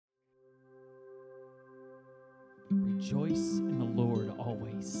Rejoice in the Lord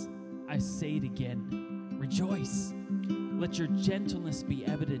always. I say it again, rejoice. Let your gentleness be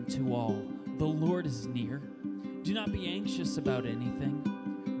evident to all. The Lord is near. Do not be anxious about anything,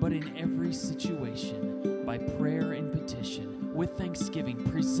 but in every situation, by prayer and petition, with thanksgiving,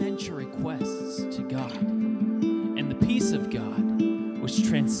 present your requests to God. And the peace of God, which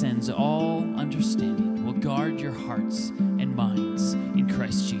transcends all understanding, will guard your hearts and minds in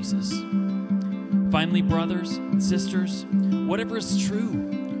Christ Jesus. Finally, brothers and sisters, whatever is true,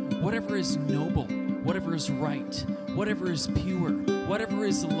 whatever is noble, whatever is right, whatever is pure, whatever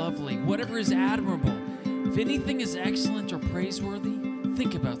is lovely, whatever is admirable, if anything is excellent or praiseworthy,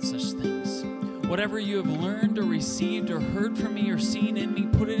 think about such things. Whatever you have learned or received or heard from me or seen in me,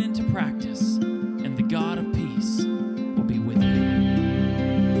 put it into practice, and the God of peace will be with you.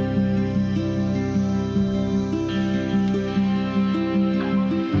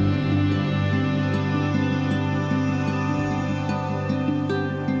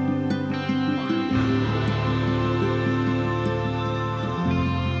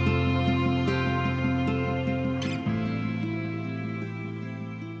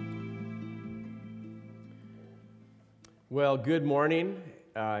 Well, good morning.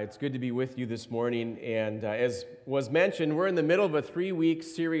 It's good to be with you this morning. And as was mentioned, we're in the middle of a 3-week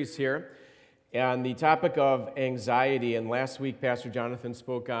series here on the topic of anxiety. And last week, Pastor Jonathan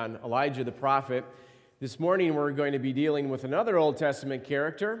spoke on Elijah the prophet. This morning, we're going to be dealing with another Old Testament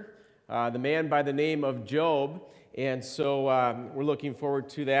character, the man by the name of Job. And so we're looking forward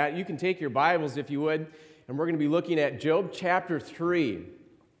to that. You can take your Bibles, if you would, and we're going to be looking at Job chapter 3.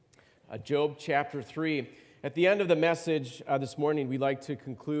 Job chapter 3. At the end of the message this morning, we'd like to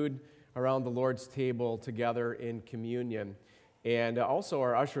conclude around the Lord's table together in communion. And also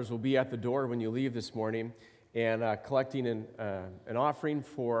our ushers will be at the door when you leave this morning and collecting an offering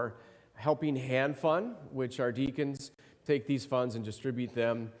for Helping Hand Fund, which our deacons take these funds and distribute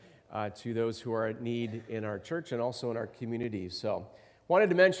them to those who are at need in our church and also in our community. So wanted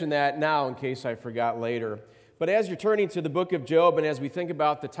to mention that now in case I forgot later. But as you're turning to the book of Job and as we think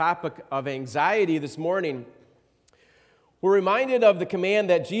about the topic of anxiety this morning, we're reminded of the command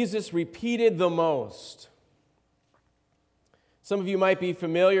that Jesus repeated the most. Some of you might be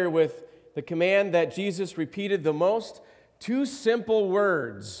familiar with the command that Jesus repeated the most. 2 simple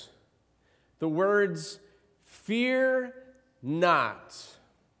words. The words, fear not.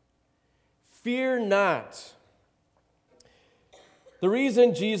 Fear not. The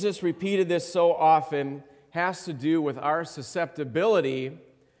reason Jesus repeated this so often has to do with our susceptibility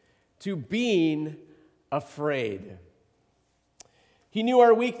to being afraid. He knew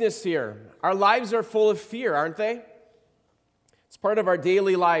our weakness here. Our lives are full of fear, aren't they? It's part of our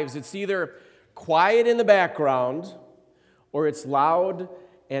daily lives. It's either quiet in the background or it's loud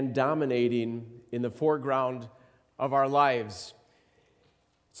and dominating in the foreground of our lives.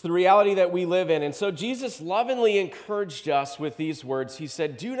 It's the reality that we live in. And so Jesus lovingly encouraged us with these words. He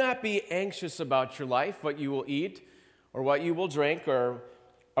said, do not be anxious about your life, what you will eat or what you will drink, or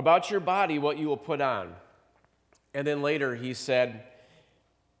about your body, what you will put on. And then later he said,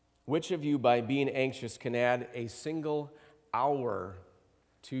 which of you by being anxious can add a single hour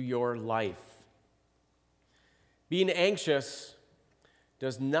to your life? Being anxious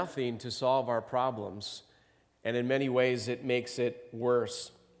does nothing to solve our problems, and in many ways it makes it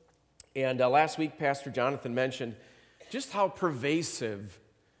worse. And last week, Pastor Jonathan mentioned just how pervasive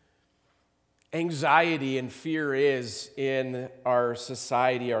anxiety and fear is in our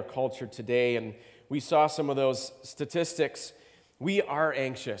society, our culture today. And we saw some of those statistics. We are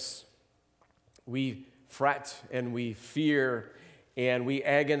anxious. We fret and we fear and we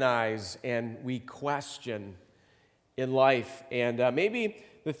agonize and we question in life. And maybe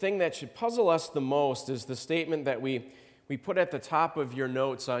the thing that should puzzle us the most is the statement that we put at the top of your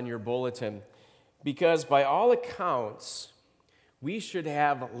notes on your bulletin. Because by all accounts, we should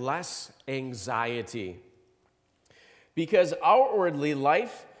have less anxiety. Because outwardly,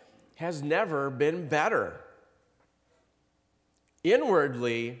 life has never been better.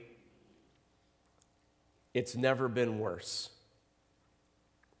 Inwardly, it's never been worse.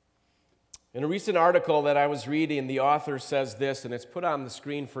 In a recent article that I was reading, the author says this, and it's put on the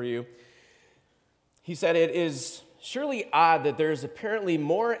screen for you. He said, it is surely odd that there is apparently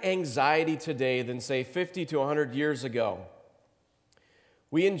more anxiety today than, say, 50 to 100 years ago.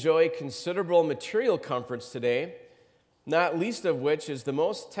 We enjoy considerable material comforts today, not least of which is the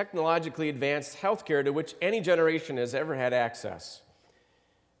most technologically advanced healthcare to which any generation has ever had access.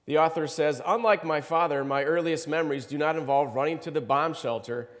 The author says, unlike my father, my earliest memories do not involve running to the bomb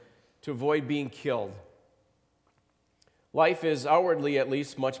shelter to avoid being killed. Life is outwardly, at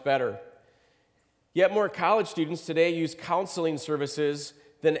least, much better. Yet more college students today use counseling services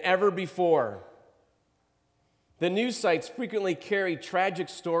than ever before. The news sites frequently carry tragic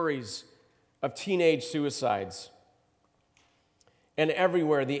stories of teenage suicides. And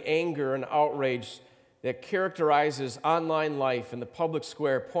everywhere, the anger and outrage that characterizes online life in the public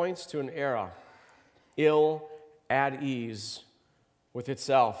square points to an era ill at ease with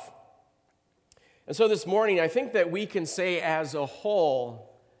itself. And so this morning, I think that we can say as a whole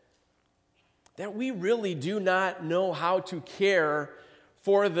that we really do not know how to care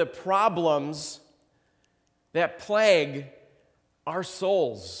for the problems that plague our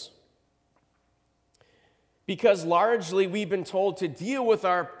souls. Because largely we've been told to deal with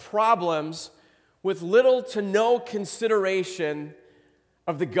our problems with little to no consideration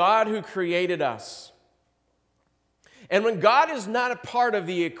of the God who created us. And when God is not a part of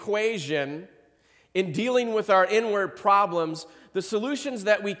the equation in dealing with our inward problems, the solutions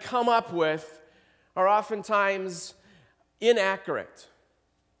that we come up with are oftentimes inaccurate,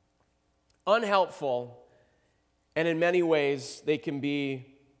 unhelpful, and in many ways they can be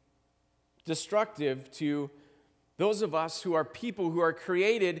destructive to those of us who are people who are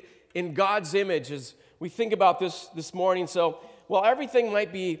created in God's image. As we think about this morning, so while everything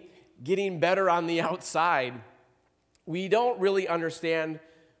might be getting better on the outside, we don't really understand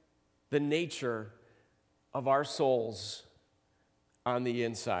the nature of our souls on the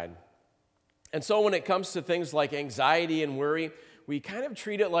inside. And so when it comes to things like anxiety and worry, we kind of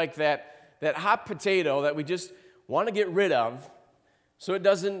treat it like that hot potato that we just want to get rid of so it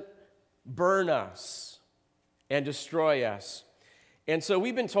doesn't burn us and destroy us. And so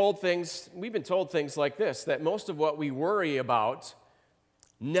we've been told things like this, that most of what we worry about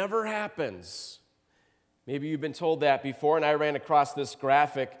never happens. Maybe you've been told that before, and I ran across this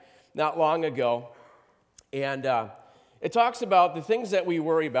graphic not long ago, and it talks about the things that we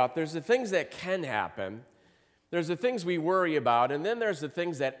worry about. There's the things that can happen, there's the things we worry about, and then there's the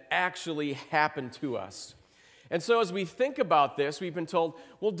things that actually happen to us. And so as we think about this, we've been told,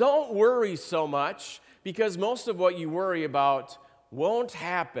 well, don't worry so much because most of what you worry about won't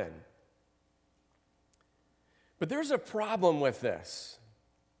happen. But there's a problem with this.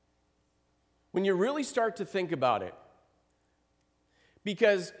 When you really start to think about it,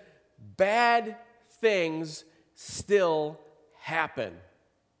 because bad things still happen.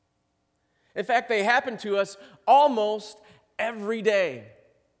 In fact, they happen to us almost every day.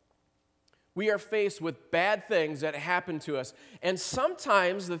 We are faced with bad things that happen to us. And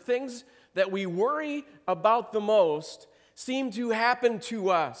sometimes the things that we worry about the most seem to happen to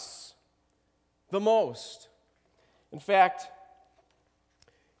us the most. In fact,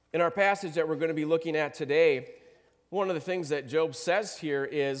 in our passage that we're going to be looking at today, one of the things that Job says here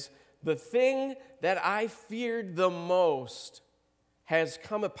is, the thing that I feared the most has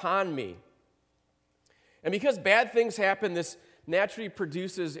come upon me. And because bad things happen, this naturally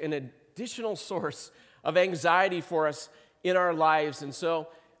produces an additional source of anxiety for us in our lives. And so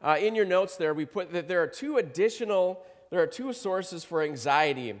in your notes there, we put that there are two sources for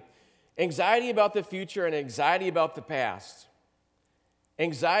anxiety. Anxiety about the future and anxiety about the past.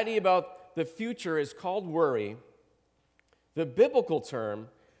 Anxiety about the future is called worry. The biblical term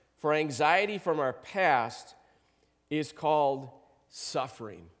for anxiety from our past is called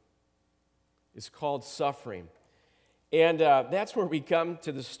suffering. It's called suffering. And that's where we come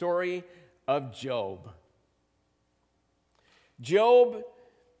to the story of Job. Job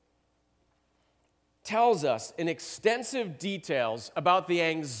tells us in extensive details about the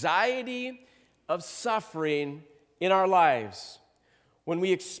anxiety of suffering in our lives when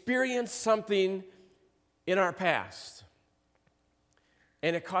we experience something in our past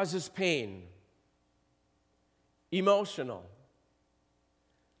and it causes pain, emotional,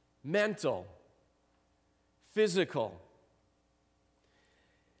 mental, physical.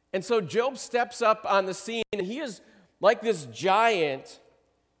 And so Job steps up on the scene, and he is like this giant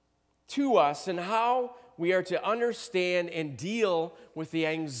to us in how we are to understand and deal with the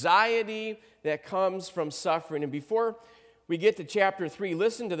anxiety that comes from suffering. And before we get to chapter 3,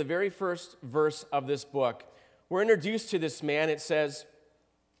 listen to the very first verse of this book. We're introduced to this man. It says,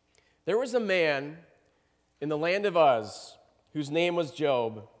 "There was a man in the land of Uz whose name was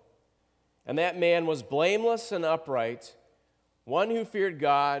Job, and that man was blameless and upright, one who feared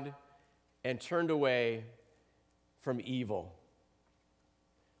God and turned away from evil."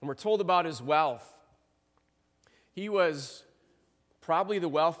 And we're told about his wealth. He was probably the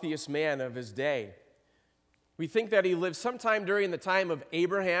wealthiest man of his day. We think that he lived sometime during the time of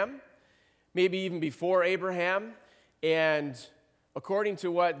Abraham, maybe even before Abraham, and according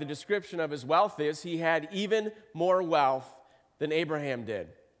to what the description of his wealth is, he had even more wealth than Abraham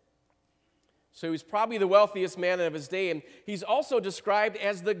did. So he was probably the wealthiest man of his day, and he's also described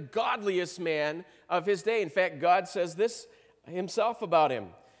as the godliest man of his day. In fact, God says this himself about him: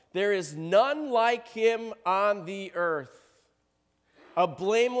 there is none like him on the earth, a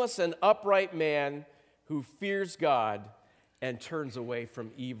blameless and upright man who fears God and turns away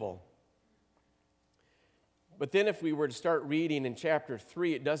from evil. But then if we were to start reading in chapter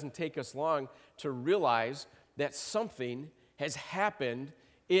 3, it doesn't take us long to realize that something has happened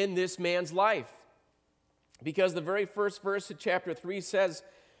in this man's life. Because the very first verse of chapter 3 says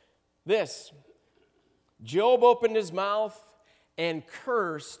this: Job opened his mouth and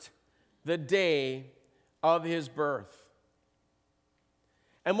cursed the day of his birth.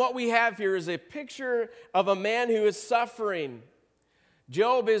 And what we have here is a picture of a man who is suffering.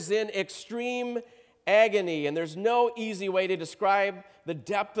 Job is in extreme agony, and there's no easy way to describe the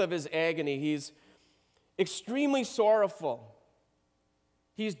depth of his agony. He's extremely sorrowful.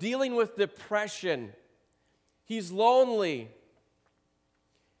 He's dealing with depression. He's lonely.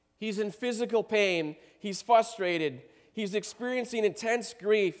 He's in physical pain. He's frustrated. He's experiencing intense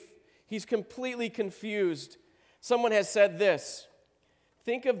grief. He's completely confused. Someone has said this: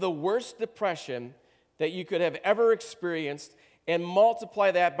 think of the worst depression that you could have ever experienced and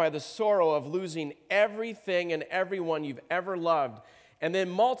multiply that by the sorrow of losing everything and everyone you've ever loved. And then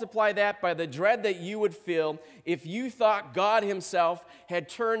multiply that by the dread that you would feel if you thought God himself had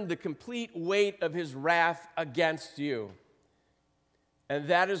turned the complete weight of his wrath against you. And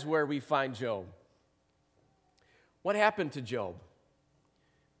that is where we find Job. What happened to Job?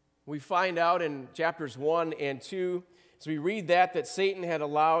 We find out in chapters 1 and 2, as we read that Satan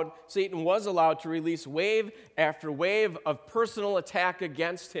was allowed to release wave after wave of personal attack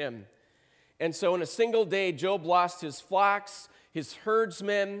against him. And so in a single day, Job lost his flocks, his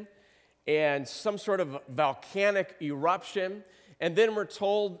herdsmen, and some sort of volcanic eruption. And then we're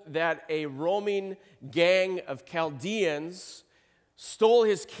told that a roaming gang of Chaldeans stole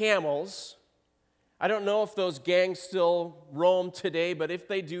his camels. I don't know if those gangs still roam today, but if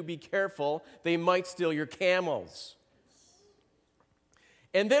they do, be careful. They might steal your camels.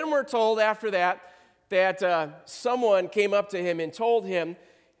 And then we're told after that someone came up to him and told him,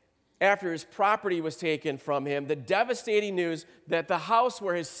 after his property was taken from him, the devastating news that the house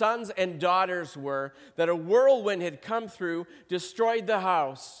where his sons and daughters were, that a whirlwind had come through, destroyed the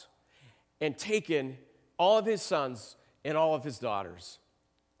house, and taken all of his sons and all of his daughters.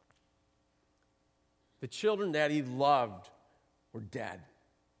 The children that he loved were dead.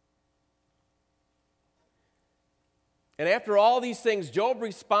 And after all these things, Job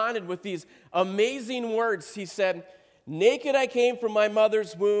responded with these amazing words. He said, "Naked I came from my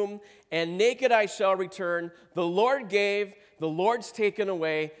mother's womb, and naked I shall return. The Lord gave, the Lord's taken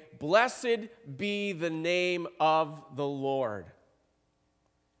away. Blessed be the name of the Lord."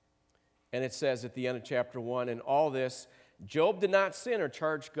 And it says at the end of chapter 1, in all this, Job did not sin or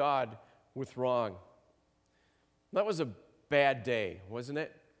charge God with wrong. That was a bad day, wasn't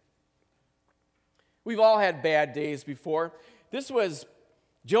it? We've all had bad days before. This was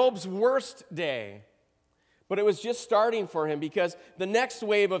Job's worst day. But it was just starting for him, because the next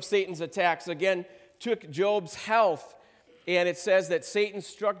wave of Satan's attacks, again, took Job's health. And it says that Satan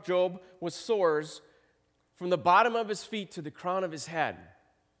struck Job with sores from the bottom of his feet to the crown of his head.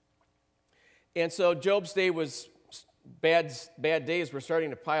 And so Job's day was, bad days were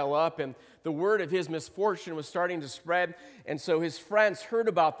starting to pile up, and the word of his misfortune was starting to spread. And so his friends heard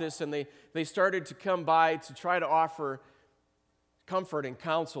about this, and they started to come by to try to offer comfort and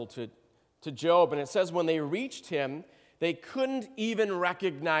counsel to Job. And it says when they reached him, they couldn't even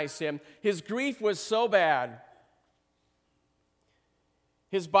recognize him. His grief was so bad.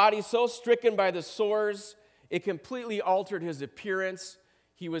 His body so stricken by the sores, it completely altered his appearance.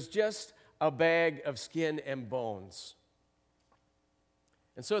 He was just a bag of skin and bones.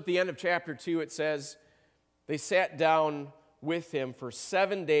 And so at the end of chapter 2, it says, they sat down with him for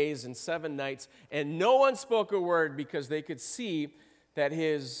 7 days and 7 nights, and no one spoke a word, because they could see that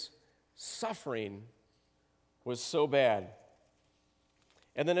his suffering was so bad.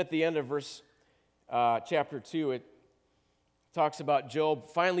 And then at the end of chapter 2, it talks about Job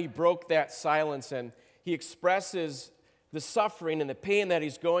finally broke that silence, and he expresses the suffering and the pain that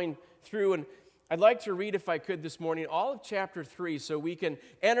he's going through. And I'd like to read, if I could this morning, all of chapter 3, so we can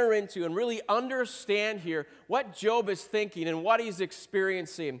enter into and really understand here what Job is thinking and what he's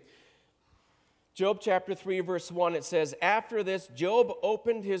experiencing. Job chapter 3, verse 1, it says, "After this, Job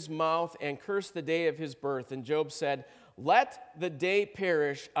opened his mouth and cursed the day of his birth. And Job said, 'Let the day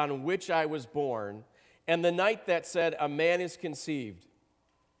perish on which I was born, and the night that said, a man is conceived.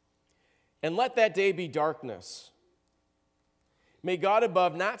 And let that day be darkness. May God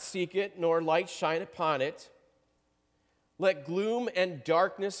above not seek it, nor light shine upon it. Let gloom and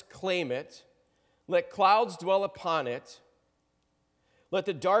darkness claim it. Let clouds dwell upon it. Let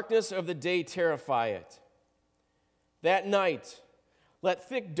the darkness of the day terrify it. That night, let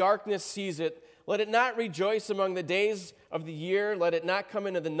thick darkness seize it. Let it not rejoice among the days of the year. Let it not come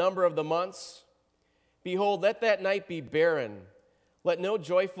into the number of the months. Behold, let that night be barren. Let no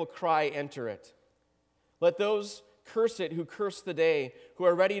joyful cry enter it. Let those curse it who curse the day, who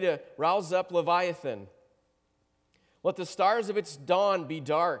are ready to rouse up Leviathan. Let the stars of its dawn be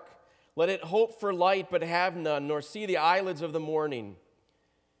dark. Let it hope for light, but have none, nor see the eyelids of the morning.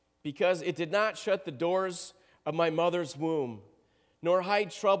 Because it did not shut the doors of my mother's womb, nor hide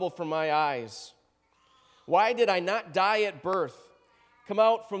trouble from my eyes. Why did I not die at birth, come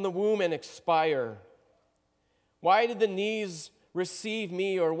out from the womb and expire? Why did the knees receive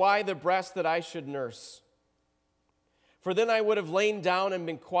me, or why the breast that I should nurse? For then I would have lain down and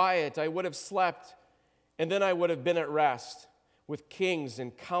been quiet. I would have slept, and then I would have been at rest with kings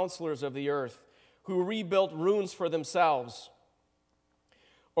and counselors of the earth who rebuilt ruins for themselves,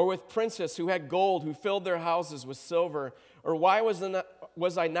 or with princes who had gold, who filled their houses with silver. Or why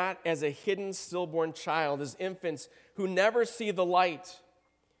was I not as a hidden stillborn child, as infants who never see the light?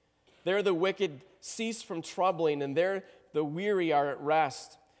 There the wicked cease from troubling, and there the weary are at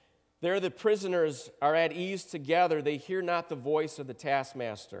rest. There the prisoners are at ease together. They hear not the voice of the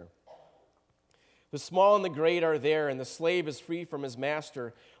taskmaster. The small and the great are there, and the slave is free from his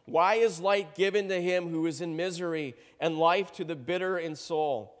master. Why is light given to him who is in misery, and life to the bitter in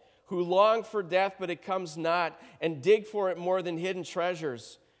soul, who long for death, but it comes not, and dig for it more than hidden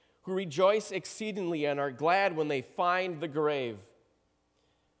treasures, who rejoice exceedingly and are glad when they find the grave?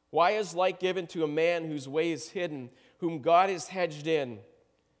 Why is light given to a man whose way is hidden, whom God has hedged in?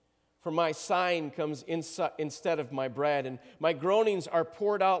 For my sign comes instead of my bread, and my groanings are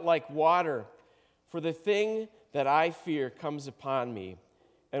poured out like water. For the thing that I fear comes upon me,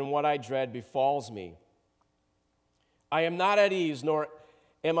 and what I dread befalls me. I am not at ease, nor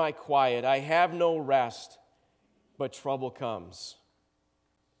am I quiet. I have no rest, but trouble comes.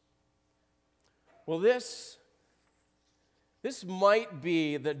 Well, this might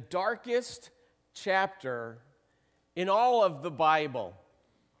be the darkest chapter in all of the Bible.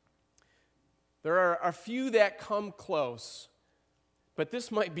 There are a few that come close, but this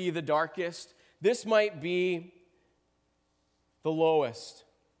might be the darkest. This might be the lowest.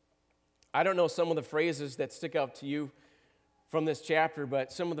 I don't know some of the phrases that stick out to you from this chapter,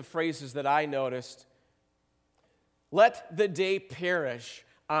 but some of the phrases that I noticed. Let the day perish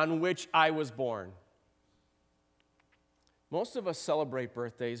on which I was born. Most of us celebrate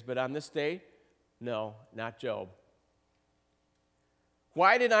birthdays, but on this day, no, not Job.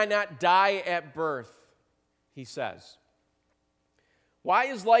 Why did I not die at birth? He says. Why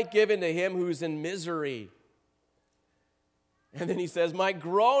is light given to him who's in misery? And then he says, my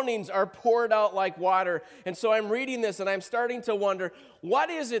groanings are poured out like water. And so I'm reading this and I'm starting to wonder, what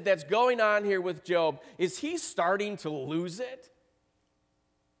is it that's going on here with Job? Is he starting to lose it?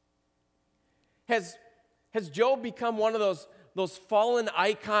 Has Job become one of those fallen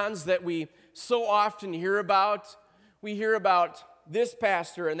icons that we so often hear about? We hear about this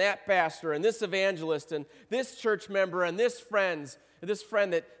pastor and this evangelist and this church member and this friend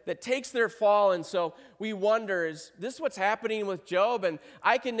that takes their fall, and so we wonder, is this what's happening with Job? And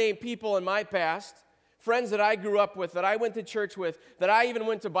I can name people in my past, friends that I grew up with, that I went to church with, that I even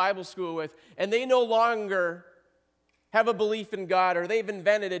went to Bible school with, and they no longer have a belief in God, or they've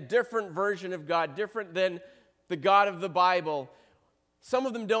invented a different version of God, different than the God of the Bible. Some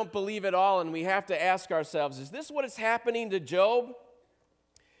of them don't believe at all, and we have to ask ourselves, is this what is happening to Job?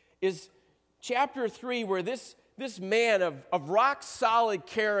 Is chapter 3 where this man of rock-solid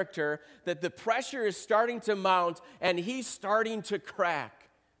character, that the pressure is starting to mount and he's starting to crack?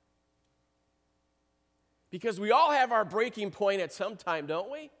 Because we all have our breaking point at some time, don't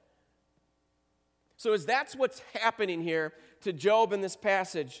we? So that's what's happening here to Job in this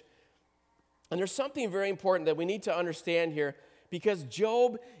passage. And there's something very important that we need to understand here, because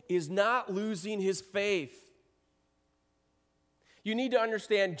Job is not losing his faith. You need to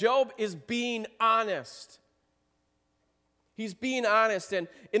understand, Job is being honest. He's being honest. And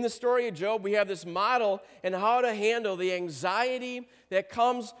in the story of Job, we have this model in how to handle the anxiety that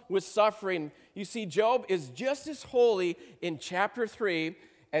comes with suffering. You see, Job is just as holy in chapter 3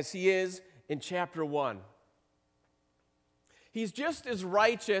 as he is in chapter 1. He's just as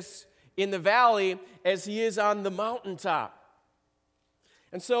righteous in the valley as he is on the mountaintop.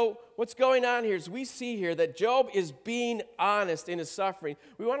 And so what's going on here is we see here that Job is being honest in his suffering.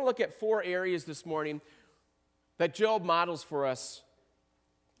 We want to look at 4 areas this morning that Job models for us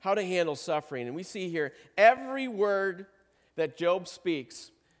how to handle suffering. And we see here every word that Job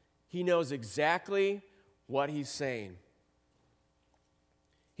speaks, he knows exactly what he's saying.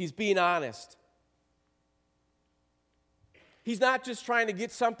 He's being honest. He's not just trying to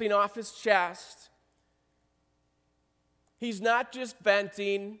get something off his chest. He's not just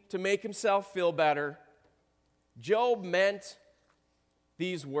venting to make himself feel better. Job meant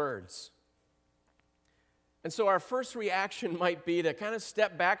these words. And so our first reaction might be to kind of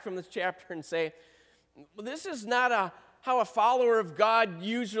step back from this chapter and say, well, this is not how a follower of God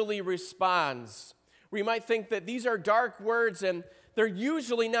usually responds. We might think that these are dark words and they're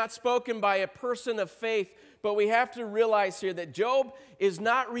usually not spoken by a person of faith, but we have to realize here that Job is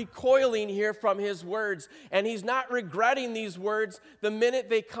not recoiling here from his words, and he's not regretting these words the minute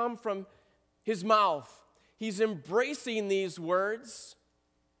they come from his mouth. He's embracing these words.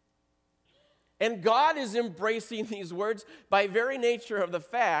 And God is embracing these words by very nature of the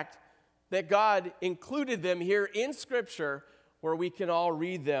fact that God included them here in Scripture where we can all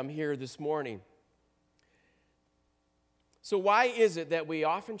read them here this morning. So why is it that we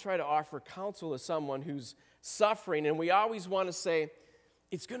often try to offer counsel to someone who's suffering and we always want to say,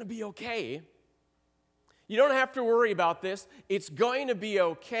 it's going to be okay. You don't have to worry about this. It's going to be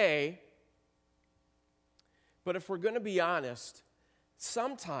okay. But if we're going to be honest,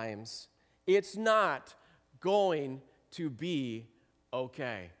 sometimes it's not going to be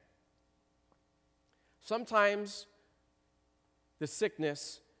okay. Sometimes the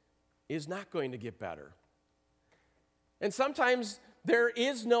sickness is not going to get better. And sometimes there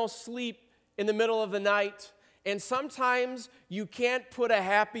is no sleep in the middle of the night. And sometimes you can't put a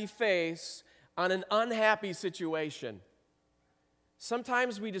happy face on an unhappy situation.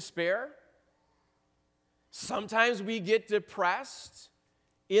 Sometimes we despair. Sometimes we get depressed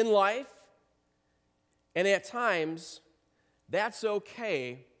in life. And at times, that's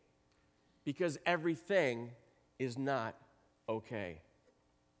okay because everything is not okay.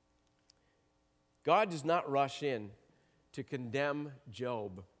 God does not rush in to condemn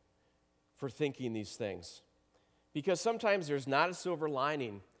Job for thinking these things, because sometimes there's not a silver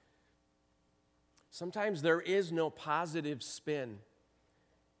lining. Sometimes there is no positive spin.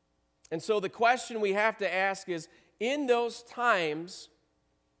 And so the question we have to ask is, in those times,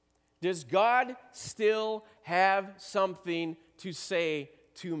 does God still have something to say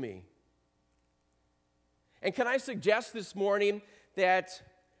to me? And can I suggest this morning that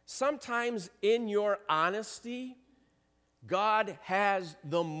sometimes in your honesty, God has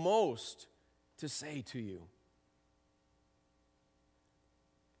the most to say to you.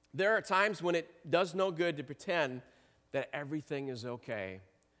 There are times when it does no good to pretend that everything is okay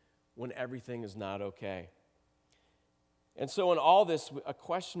when everything is not okay. And so in all this, a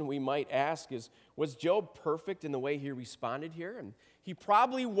question we might ask is, was Job perfect in the way he responded here? And he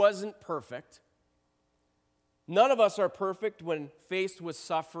probably wasn't perfect. None of us are perfect when faced with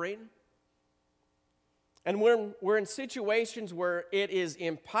suffering. And when we're in situations where it is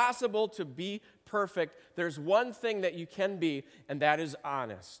impossible to be perfect, there's one thing that you can be, and that is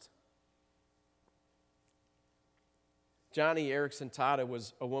honest. Johnny Erickson Tada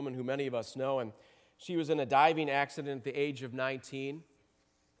was a woman who many of us know, and she was in a diving accident at the age of 19.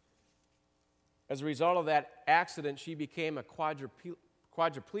 As a result of that accident, she became a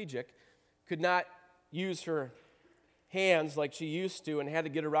quadriplegic, could not use her hands like she used to, and had to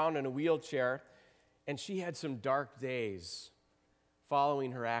get around in a wheelchair. And she had some dark days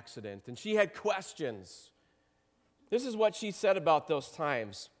following her accident, and she had questions. This is what she said about those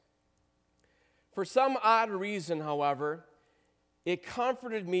times. For some odd reason, however, it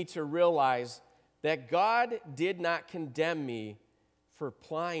comforted me to realize that God did not condemn me for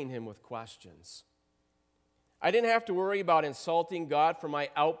plying him with questions. I didn't have to worry about insulting God for my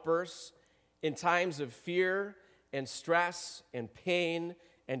outbursts in times of fear and stress and pain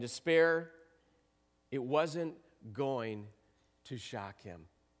and despair. It wasn't going to shock him.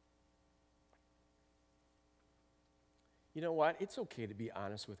 You know what? It's okay to be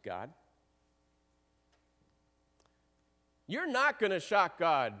honest with God. You're not going to shock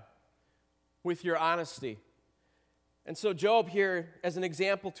God with your honesty. And so Job here, as an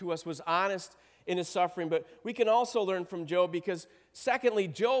example to us, was honest in his suffering, but we can also learn from Job because, secondly,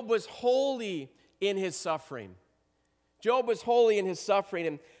 Job was holy in his suffering. Job was holy in his suffering,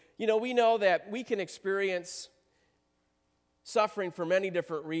 and we know that we can experience suffering for many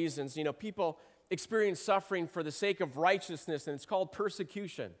different reasons. People experience suffering for the sake of righteousness, and it's called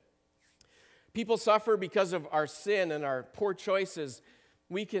persecution. People suffer because of our sin and our poor choices.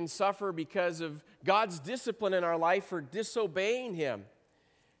 We can suffer because of God's discipline in our life for disobeying him.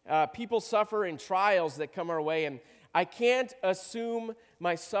 people suffer in trials that come our way, and I can't assume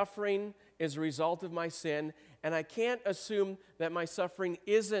my suffering is a result of my sin, and I can't assume that my suffering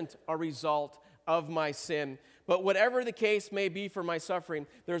isn't a result of my sin. But whatever the case may be for my suffering,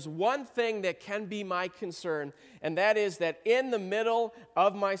 there's one thing that can be my concern, and that is that in the middle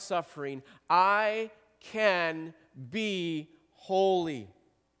of my suffering, I can be holy.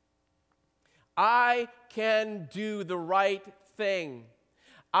 I can do the right thing.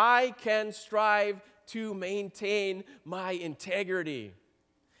 I can strive to maintain my integrity.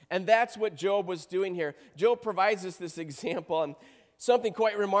 And that's what Job was doing here. Job provides us this example, and something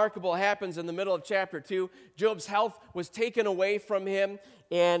quite remarkable happens in the middle of chapter 2. Job's health was taken away from him,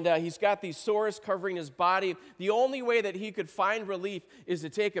 and he's got these sores covering his body. The only way that he could find relief is to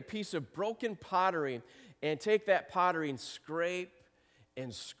take a piece of broken pottery and take that pottery and scrape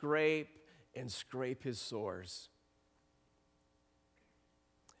and scrape and scrape his sores.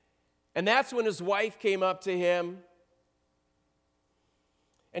 And that's when his wife came up to him,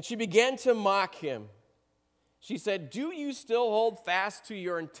 and she began to mock him. She said, "Do you still hold fast to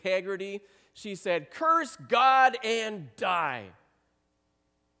your integrity?" She said, "Curse God and die."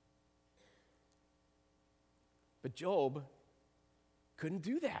 But Job couldn't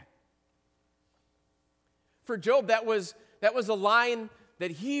do that. For Job, that was a line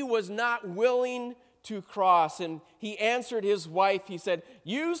that he was not willing to cross. And he answered his wife, he said,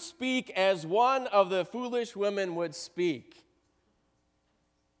 "You speak as one of the foolish women would speak."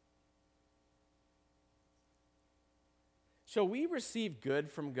 Shall we receive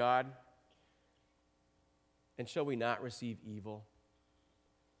good from God? And shall we not receive evil?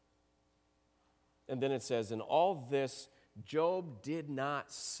 And then it says, "In all this, Job did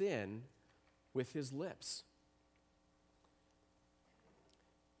not sin with his lips."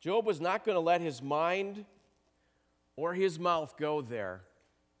 Job was not going to let his mind or his mouth go there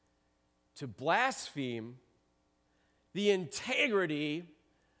to blaspheme the integrity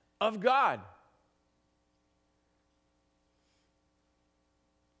of God.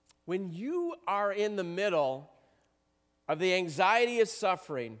 When you are in the middle of the anxiety of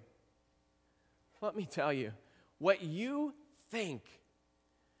suffering, let me tell you, what you think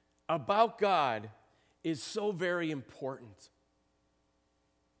about God is so very important.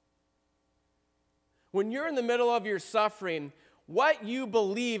 When you're in the middle of your suffering, what you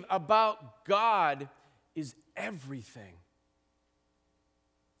believe about God is everything.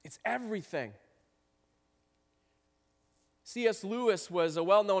 It's everything. C.S. Lewis was a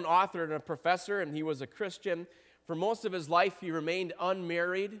well-known author and a professor, and he was a Christian. For most of his life, he remained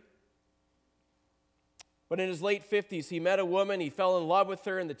unmarried. But in his late 50s, he met a woman, he fell in love with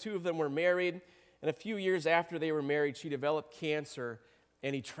her, and the two of them were married. And a few years after they were married, she developed cancer,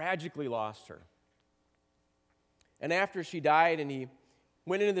 and he tragically lost her. And after she died and he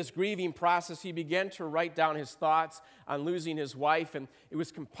went into this grieving process, he began to write down his thoughts on losing his wife, and it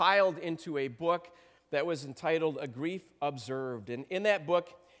was compiled into a book that was entitled A Grief Observed. And in that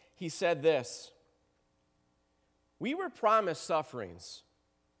book, he said this: "We were promised sufferings.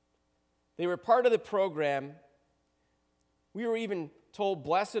 They were part of the program. We were even told,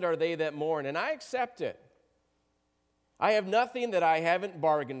 'Blessed are they that mourn,' and I accept it. I have nothing that I haven't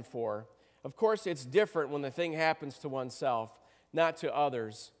bargained for. Of course, it's different when the thing happens to oneself, not to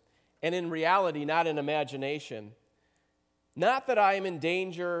others, and in reality, not in imagination. Not that I am in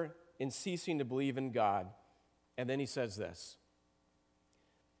danger in ceasing to believe in God." And then he says this: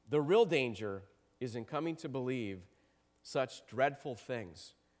 "The real danger is in coming to believe such dreadful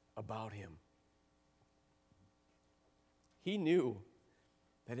things about him." He knew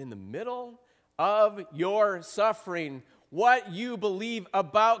that in the middle of your suffering, what you believe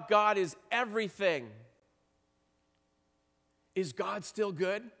about God is everything. Is God still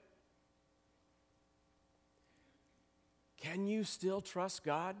good? Can you still trust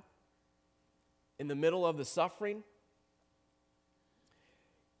God in the middle of the suffering?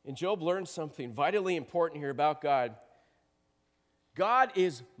 And Job learned something vitally important here about God. God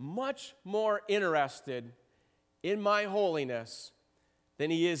is much more interested in my holiness than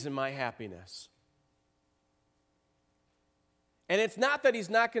he is in my happiness. And it's not that he's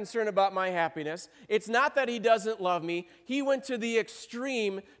not concerned about my happiness. It's not that he doesn't love me. He went to the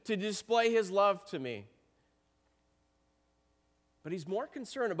extreme to display his love to me. But he's more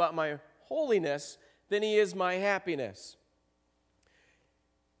concerned about my holiness than he is my happiness.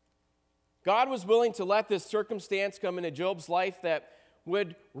 God was willing to let this circumstance come into Job's life that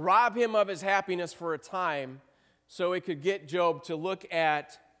would rob him of his happiness for a time, so it could get Job to look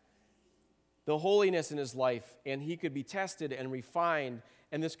at the holiness in his life, and he could be tested and refined,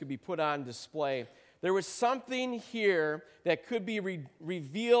 and this could be put on display. There was something here that could be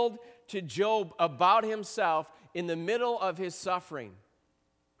revealed to Job about himself in the middle of his suffering.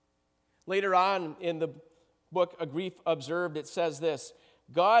 Later on in the book, A Grief Observed, it says this: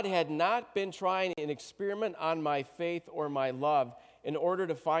 God had not been trying an experiment on my faith or my love in order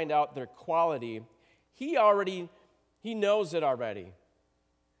to find out their quality. He knows it already.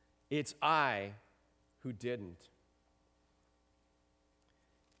 It's I who didn't.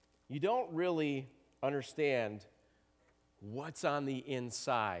 You don't really understand what's on the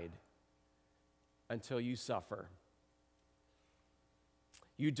inside until you suffer.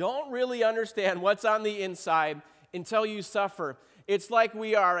 You don't really understand what's on the inside until you suffer. It's like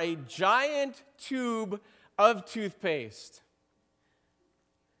we are a giant tube of toothpaste.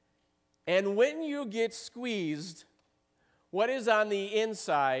 And when you get squeezed, what is on the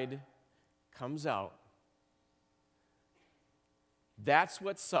inside comes out. That's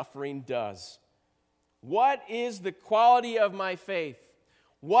what suffering does. What is the quality of my faith?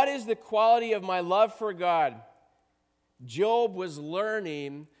 What is the quality of my love for God? Job was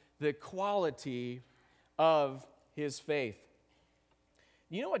learning the quality of his faith.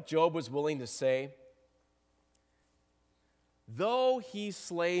 You know what Job was willing to say? Though he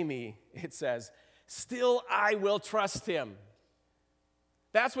slay me, it says, still I will trust him.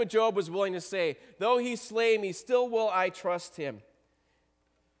 That's what Job was willing to say. Though he slay me, still will I trust him.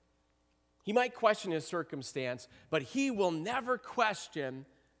 He might question his circumstance, but he will never question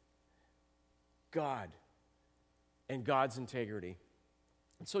God and God's integrity.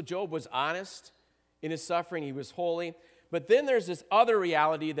 And so Job was honest in his suffering. He was holy. But then there's this other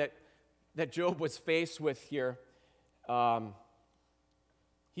reality that Job was faced with here.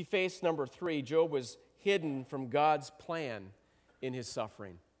 He faced number 3. Job was hidden from God's plan in his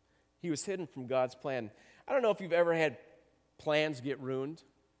suffering. He was hidden from God's plan. I don't know if you've ever had plans get ruined.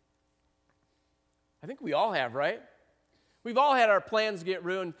 I think we all have, right? We've all had our plans get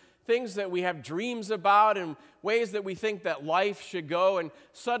ruined, things that we have dreams about and ways that we think that life should go, and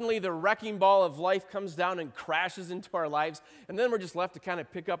suddenly the wrecking ball of life comes down and crashes into our lives, and then we're just left to kind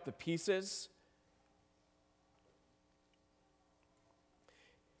of pick up the pieces.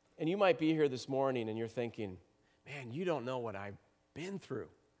 And you might be here this morning and you're thinking, man, you don't know what I've been through.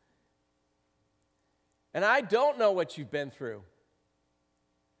 And I don't know what you've been through.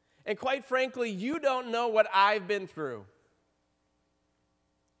 And quite frankly, you don't know what I've been through.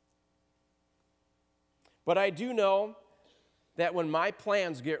 But I do know that when my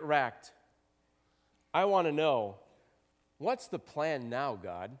plans get wrecked, I want to know, what's the plan now,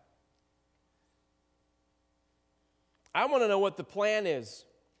 God? I want to know what the plan is.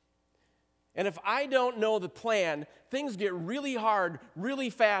 And if I don't know the plan, things get really hard, really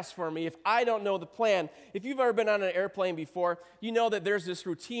fast for me if I don't know the plan. If you've ever been on an airplane before, you know that there's this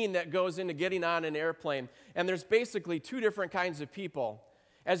routine that goes into getting on an airplane. And there's basically 2 different kinds of people.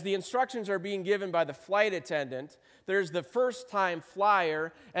 As the instructions are being given by the flight attendant, there's the first-time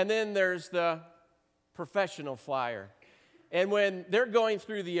flyer, and then there's the professional flyer. And when they're going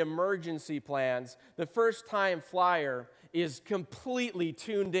through the emergency plans, the first-time flyer is completely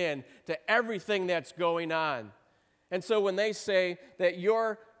tuned in to everything that's going on. And so when they say that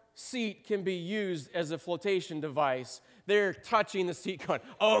your seat can be used as a flotation device, they're touching the seat going,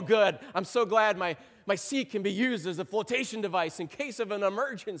 oh good, I'm so glad my seat can be used as a flotation device in case of an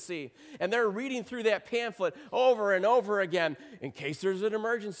emergency. And they're reading through that pamphlet over and over again. In case there's an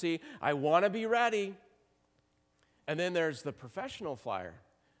emergency, I want to be ready. And then there's the professional flyer.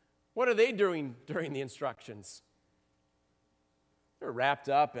 What are they doing during the instructions? They're wrapped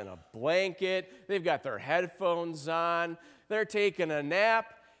up in a blanket. They've got their headphones on. They're taking a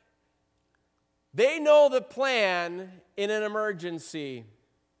nap. They know the plan in an emergency.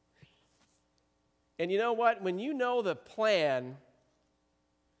 And you know what? When you know the plan,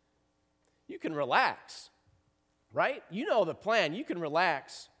 you can relax, right? You know the plan. You can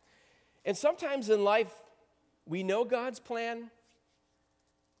relax. And sometimes in life, we know God's plan.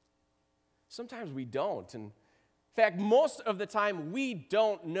 Sometimes we don't. And in fact, most of the time, we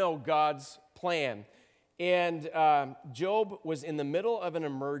don't know God's plan. And Job was in the middle of an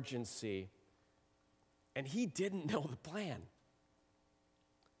emergency, and he didn't know the plan.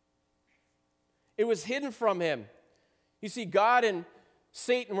 It was hidden from him. You see, God and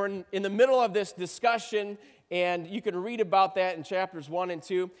Satan were in the middle of this discussion, and you can read about that in chapters 1 and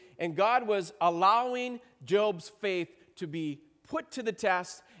 2. And God was allowing Job's faith to be put to the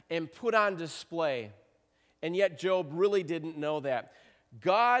test and put on display. And yet Job really didn't know that.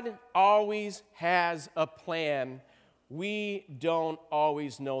 God always has a plan. We don't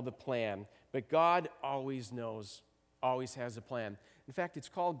always know the plan, but God always knows, always has a plan. In fact, it's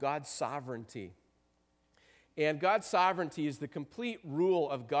called God's sovereignty. And God's sovereignty is the complete rule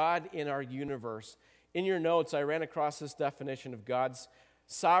of God in our universe. In your notes, I ran across this definition of God's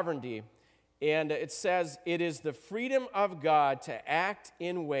sovereignty. And it says, it is the freedom of God to act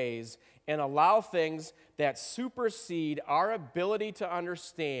in ways and allow things that supersede our ability to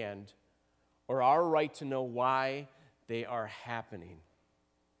understand or our right to know why they are happening.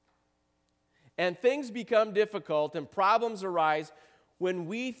 And things become difficult and problems arise when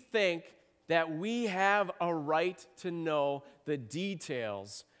we think that we have a right to know the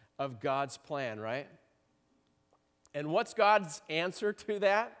details of God's plan, right? And what's God's answer to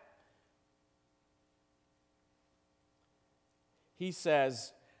that? He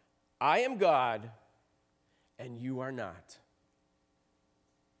says, I am God, and you are not.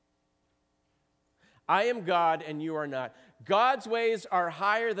 I am God, and you are not. God's ways are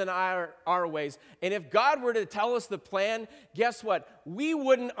higher than our ways. And if God were to tell us the plan, guess what? We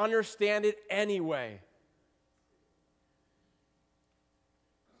wouldn't understand it anyway.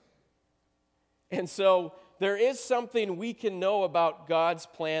 And so there is something we can know about God's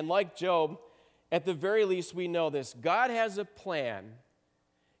plan. Like Job, at the very least, we know this. God has a plan.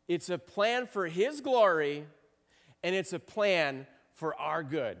 It's a plan for His glory, and it's a plan for our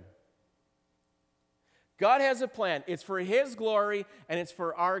good. God has a plan. It's for His glory, and it's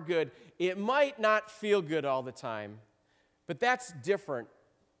for our good. It might not feel good all the time, but that's different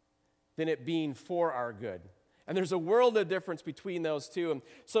than it being for our good. And there's a world of difference between those two. And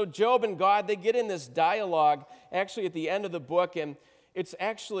so Job and God, they get in this dialogue actually at the end of the book, and it's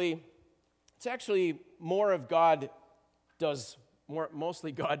actually more of God does,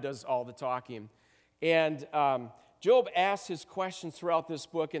 mostly God does all the talking. And Job asks his questions throughout this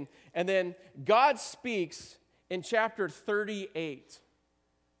book, and then God speaks in chapter 38.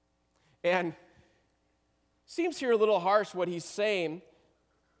 And seems here a little harsh what he's saying.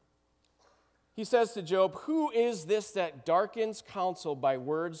 He says to Job, who is this that darkens counsel by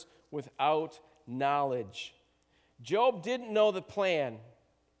words without knowledge? Job didn't know the plan.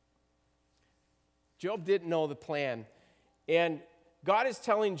 Job didn't know the plan. And God is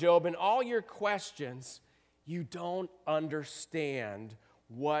telling Job, in all your questions, you don't understand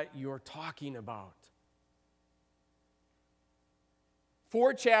what you're talking about.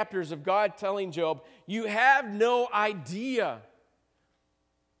 4 chapters of God telling Job, you have no idea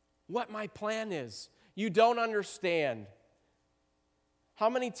what my plan is. You don't understand. How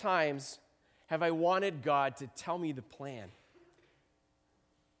many times have I wanted God to tell me the plan?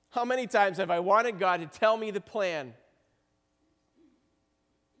 How many times have I wanted God to tell me the plan?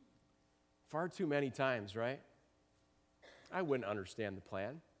 Far too many times, right? I wouldn't understand the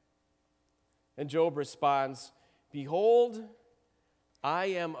plan. And Job responds, behold, I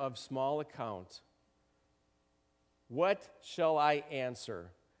am of small account. What shall I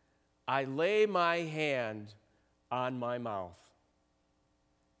answer? I lay my hand on my mouth.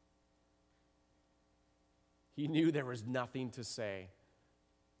 He knew there was nothing to say.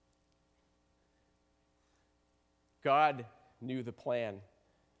 God knew the plan.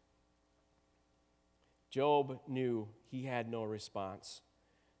 Job knew he had no response.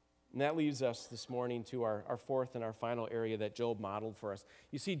 And that leads us this morning to our fourth and our final area that Job modeled for us.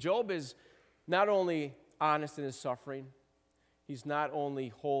 You see, Job is not only honest in his suffering, he's not only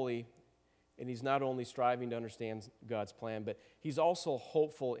holy, and he's not only striving to understand God's plan, but he's also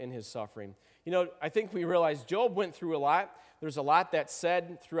hopeful in his suffering. You know, I think we realize Job went through a lot. There's a lot that's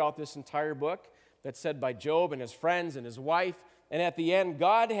said throughout this entire book that's said by Job and his friends and his wife. And at the end,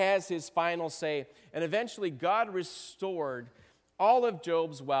 God has his final say. And eventually, God restored all of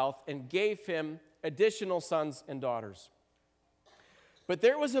Job's wealth and gave him additional sons and daughters. But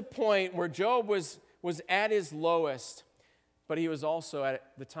there was a point where Job was at his lowest, but he was also at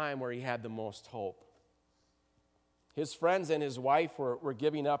the time where he had the most hope. His friends and his wife were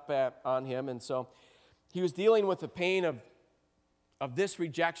giving up on him, and so he was dealing with the pain of this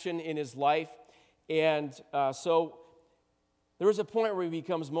rejection in his life. And so there was a point where he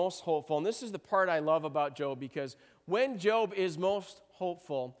becomes most hopeful. And this is the part I love about Job, because when Job is most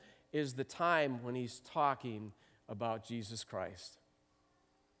hopeful is the time when he's talking about Jesus Christ.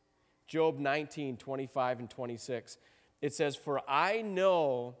 Job 19, 25 and 26. It says, for I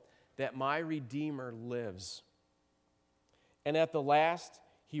know that my Redeemer lives, and at the last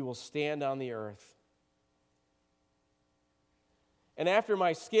he will stand on the earth. And after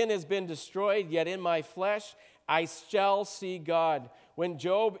my skin has been destroyed, yet in my flesh I shall see God. When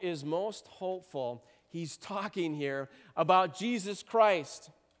Job is most hopeful, he's talking here about Jesus Christ,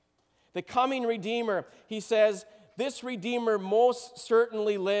 the coming Redeemer. He says, this Redeemer most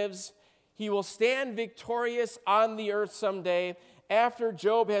certainly lives. He will stand victorious on the earth someday, after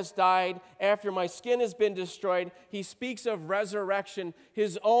Job has died, after my skin has been destroyed, he speaks of resurrection,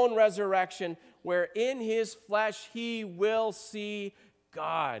 his own resurrection, where in his flesh he will see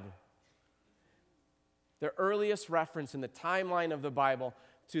God. The earliest reference in the timeline of the Bible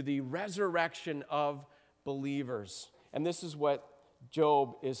to the resurrection of believers. And this is what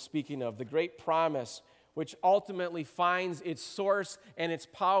Job is speaking of, the great promise which ultimately finds its source and its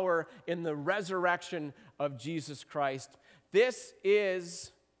power in the resurrection of Jesus Christ. This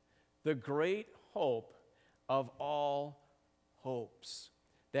is the great hope of all hopes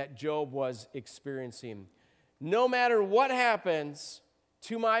that Job was experiencing. No matter what happens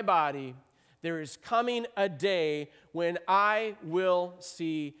to my body, there is coming a day when I will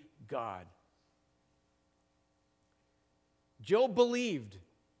see God. Job believed.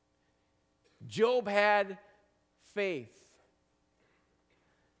 Job had faith.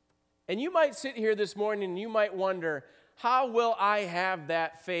 And you might sit here this morning and you might wonder, how will I have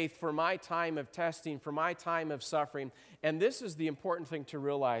that faith for my time of testing, for my time of suffering? And this is the important thing to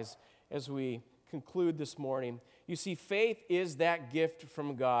realize as we conclude this morning. You see, faith is that gift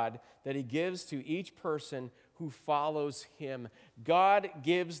from God that He gives to each person who follows Him. God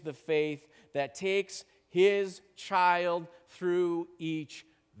gives the faith that takes His child through each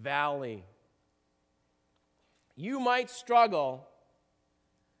valley. You might struggle,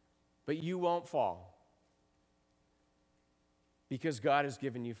 but you won't fall because God has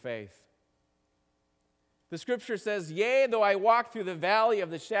given you faith. The scripture says, "Yea, though I walk through the valley of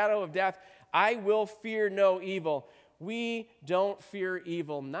the shadow of death, I will fear no evil." We don't fear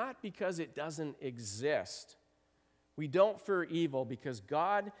evil, not because it doesn't exist. We don't fear evil because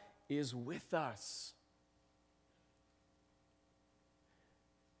God is with us.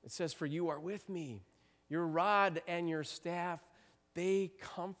 It says, "For you are with me. Your rod and your staff, they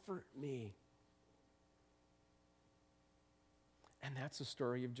comfort me." And that's the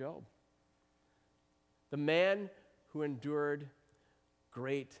story of Job. The man who endured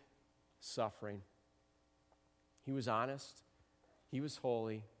great suffering. He was honest, he was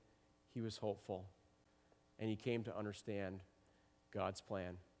holy, he was hopeful, and he came to understand God's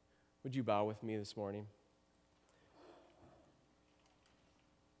plan. Would you bow with me this morning?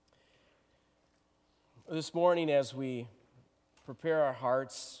 This morning, as we prepare our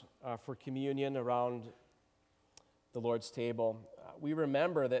hearts for communion around the Lord's table, we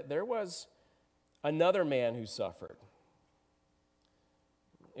remember that there was another man who suffered.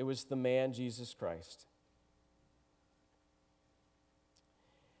 It was the man Jesus Christ.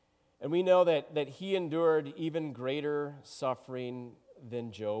 And we know that he endured even greater suffering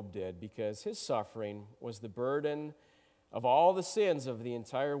than Job did, because his suffering was the burden of all the sins of the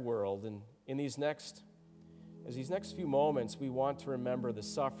entire world. And in these next few moments, we want to remember the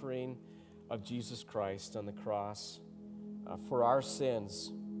suffering of Jesus Christ on the cross for our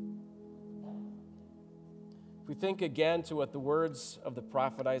sins. If we think again to what the words of the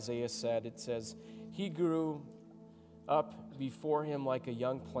prophet Isaiah said, it says, "He grew up before him like a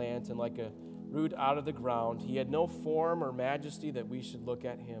young plant and like a root out of the ground. He had no form or majesty that we should look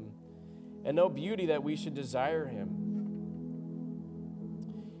at him, and no beauty that we should desire him.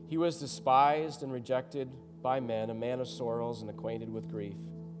 He was despised and rejected by men, a man of sorrows and acquainted with grief.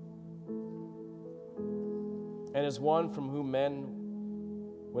 And as one from whom men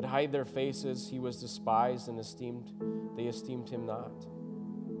would hide their faces, he was despised and they esteemed him not.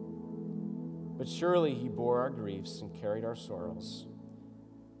 But surely he bore our griefs and carried our sorrows.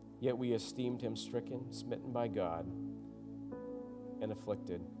 Yet we esteemed him stricken, smitten by God, and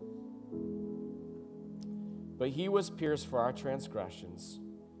afflicted. But he was pierced for our transgressions.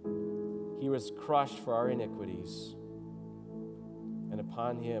 He was crushed for our iniquities. And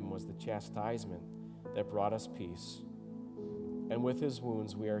upon him was the chastisement that brought us peace. And with his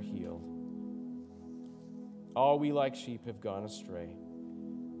wounds we are healed. All we like sheep have gone astray.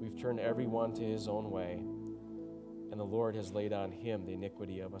 We've turned every one to his own way, and the Lord has laid on him the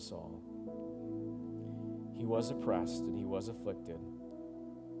iniquity of us all. He was oppressed and he was afflicted,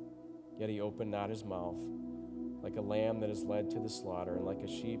 yet he opened not his mouth. Like a lamb that is led to the slaughter, and like a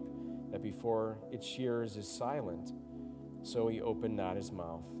sheep that before its shearers is silent, so he opened not his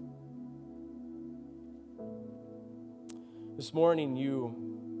mouth." This morning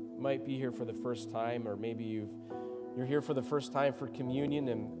you might be here for the first time, or maybe you're here for the first time for communion,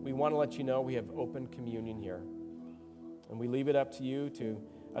 and we want to let you know we have open communion here. And we leave it up to you to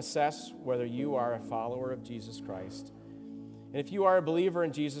assess whether you are a follower of Jesus Christ. And if you are a believer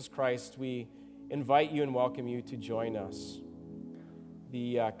in Jesus Christ, we invite you and welcome you to join us.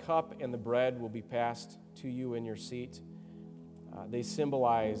 The cup and the bread will be passed to you in your seat. They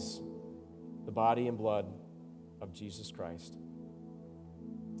symbolize the body and blood of Jesus Christ.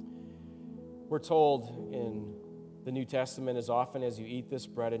 We're told in the New Testament, as often as you eat this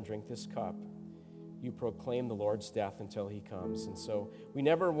bread and drink this cup, you proclaim the Lord's death until he comes. And so we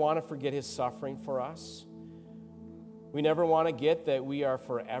never want to forget his suffering for us. We never want to get that we are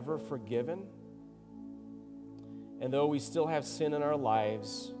forever forgiven. And though we still have sin in our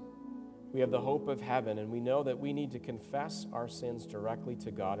lives, we have the hope of heaven, and we know that we need to confess our sins directly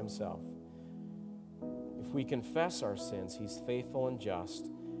to God himself. If we confess our sins, he's faithful and just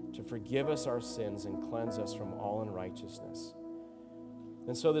to forgive us our sins and cleanse us from all unrighteousness.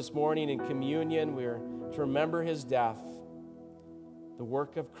 And so this morning in communion, we're to remember his death. The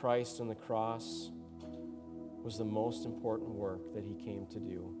work of Christ on the cross was the most important work that he came to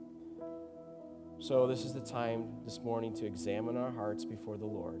do. So this is the time this morning to examine our hearts before the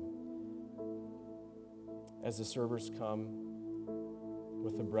Lord. As the servers come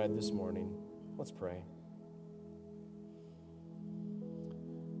with the bread this morning, let's pray.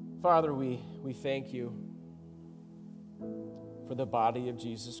 Father, we thank you for the body of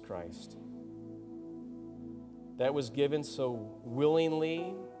Jesus Christ that was given so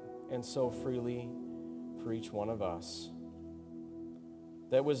willingly and so freely for each one of us,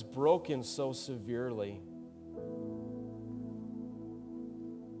 that was broken so severely,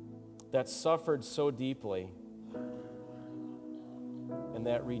 that suffered so deeply, and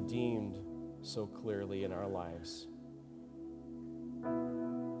that redeemed so clearly in our lives.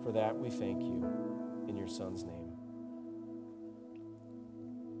 For that we thank you in your Son's name.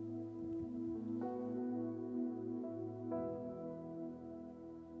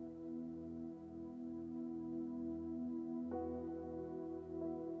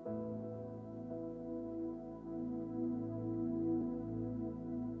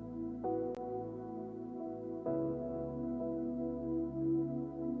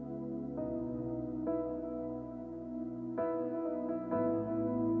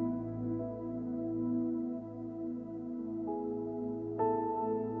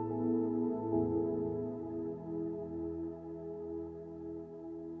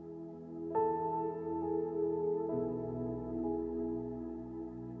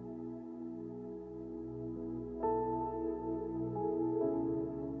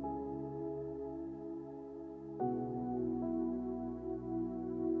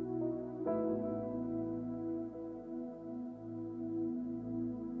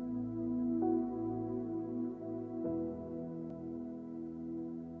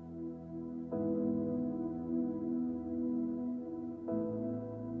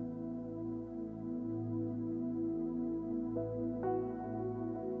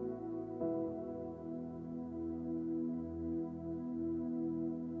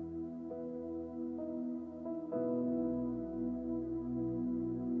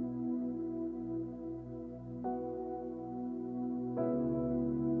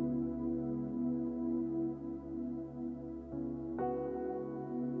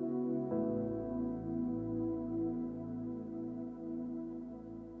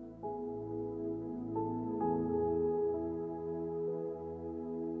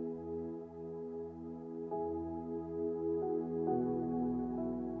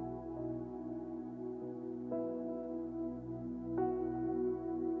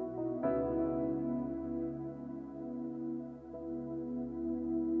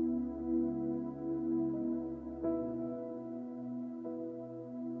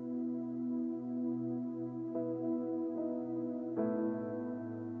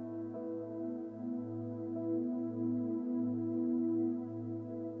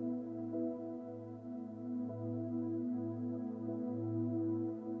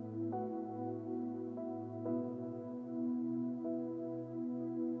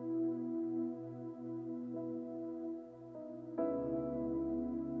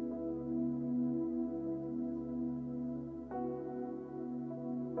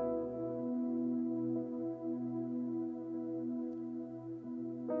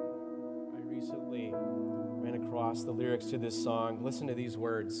 The lyrics to this song. Listen to these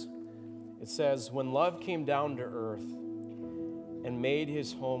words. It says, "When love came down to earth and made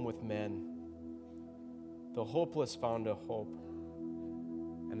his home with men, the hopeless found a hope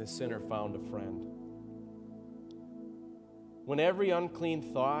and the sinner found a friend. When every unclean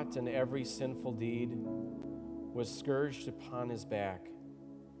thought and every sinful deed was scourged upon his back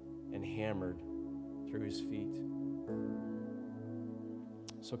and hammered through his feet.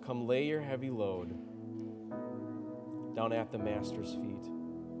 So come lay your heavy load down at the Master's feet.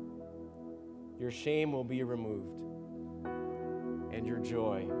 Your shame will be removed, and your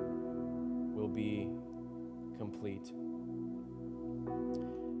joy will be complete."